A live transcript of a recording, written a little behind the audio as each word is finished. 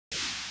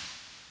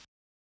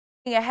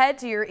Ahead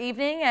to your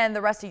evening and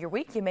the rest of your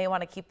week, you may want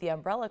to keep the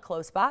umbrella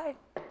close by.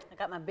 I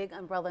got my big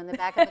umbrella in the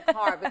back of the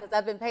car because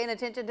I've been paying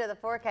attention to the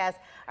forecast.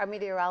 Our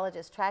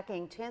meteorologist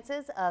tracking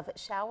chances of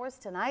showers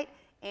tonight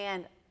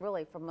and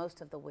really for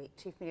most of the week.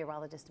 Chief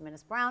Meteorologist Dominic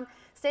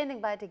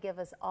standing by to give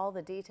us all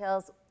the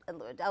details.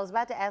 I was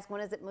about to ask,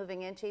 when is it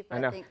moving in, Chief?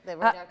 But I think the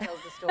radar tells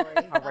the story.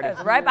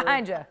 It's right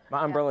behind you.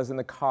 My umbrella's in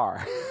the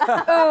car.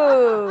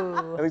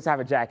 Ooh. At least I have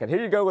a jacket.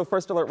 Here you go with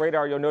First Alert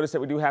Radar. You'll notice that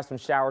we do have some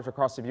showers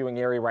across the viewing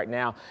area right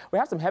now. We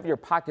have some heavier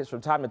pockets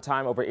from time to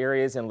time over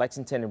areas in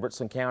Lexington and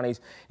Richland counties.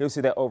 You'll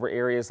see that over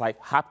areas like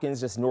Hopkins,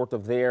 just north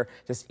of there,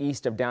 just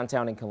east of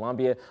downtown in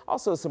Columbia.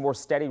 Also some more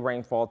steady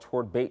rainfall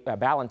toward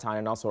Ballantyne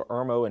and also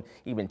Irmo and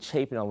even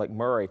Chapin on Lake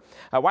Murray.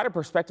 A wider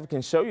perspective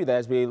can show you that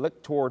as we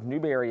look toward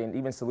Newberry and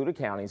even Saluda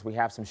counties, we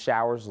have some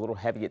showers, a little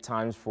heavy at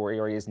times for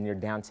areas near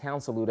downtown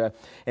Saluda.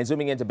 And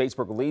zooming into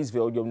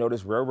Batesburg-Leesville, you'll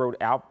notice Railroad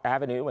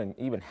Avenue and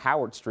even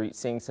Howard Street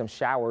seeing some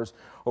showers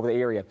over the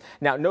area.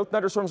 Now, no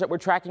thunderstorms that we're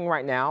tracking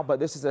right now, but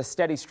this is a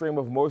steady stream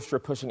of moisture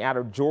pushing out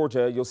of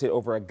Georgia. You'll see it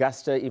over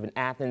Augusta, even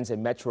Athens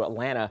and Metro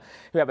Atlanta.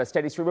 We have a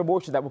steady stream of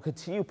moisture that will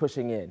continue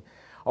pushing in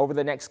over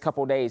the next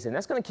couple days, and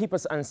that's going to keep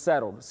us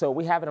unsettled. So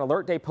we have an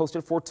alert day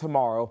posted for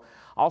tomorrow,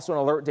 also an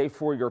alert day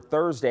for your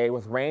Thursday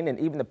with rain and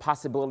even the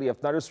possibility of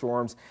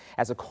thunderstorms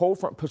as a cold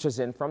front pushes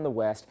in from the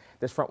west.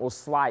 This front will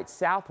slide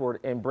southward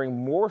and bring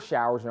more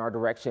showers in our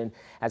direction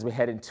as we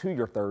head into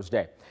your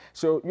Thursday.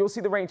 So you'll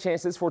see the rain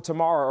chances for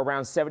tomorrow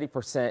around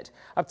 70%,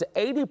 up to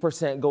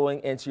 80% going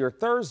into your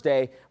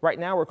Thursday. Right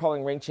now we're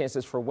calling rain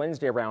chances for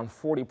Wednesday around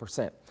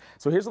 40%.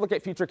 So here's a look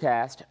at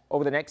Futurecast.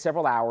 Over the next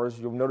several hours,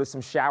 you'll notice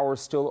some showers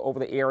still over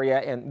the area,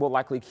 and we'll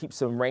likely keep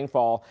some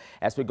rainfall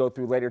as we go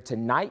through later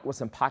tonight with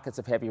some pockets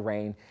of heavy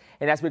rain.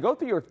 And as we go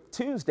through your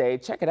Tuesday,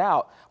 check it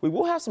out. We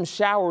will have some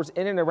showers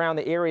in and around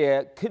the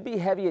area. Could be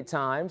heavy at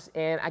times,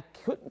 and I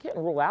can't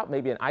rule out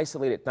maybe an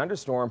isolated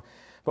thunderstorm.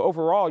 But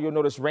overall, you'll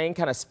notice rain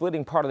kind of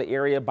splitting part of the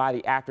area by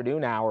the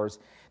afternoon hours.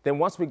 Then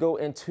once we go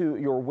into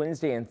your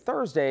Wednesday and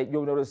Thursday,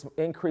 you'll notice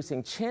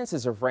increasing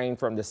chances of rain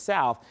from the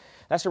south.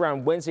 That's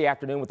around Wednesday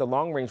afternoon with the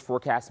long range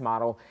forecast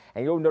model.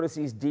 And you'll notice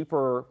these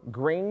deeper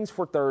greens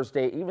for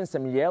Thursday, even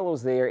some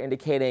yellows there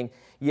indicating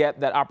yet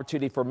that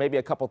opportunity for maybe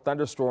a couple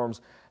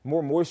thunderstorms,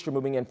 more moisture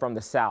moving in from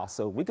the south.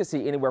 So we could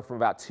see anywhere from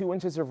about 2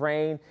 inches of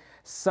rain,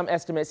 some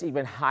estimates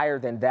even higher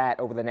than that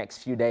over the next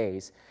few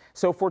days.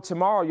 So for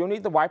tomorrow, you'll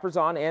need the wipers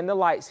on and the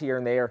lights here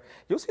and there.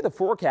 You'll see the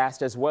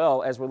forecast as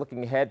well as we're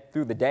looking ahead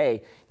through the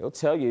day. It'll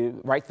tell you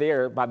right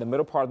there by the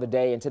middle part of the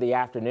day into the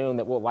afternoon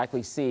that we'll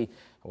likely see,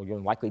 well,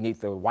 you'll likely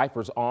need the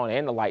wipers on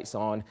and the lights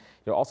on.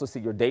 You'll also see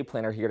your day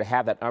planner here to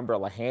have that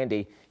umbrella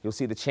handy. You'll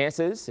see the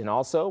chances, and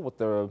also with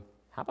the,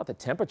 how about the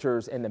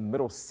temperatures in the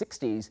middle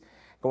 60s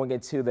going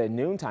into the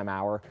noontime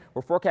hour.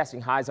 We're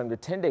forecasting highs on your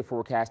 10-day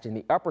forecast in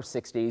the upper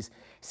 60s,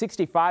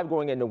 65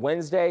 going into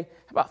Wednesday,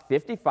 about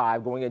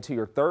 55 going into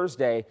your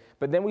Thursday,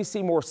 but then we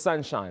see more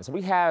sunshine. So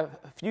we have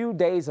a few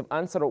days of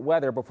unsettled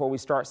weather before we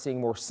start seeing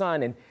more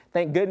sun, and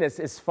thank goodness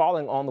it's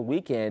falling on the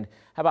weekend.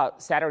 How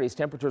about Saturday's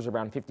temperatures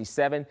around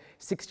 57,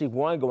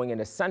 61 going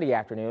into Sunday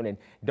afternoon, and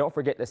don't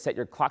forget to set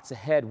your clocks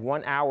ahead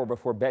 1 hour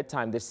before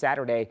bedtime this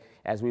Saturday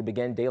as we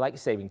begin daylight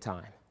saving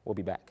time. We'll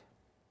be back.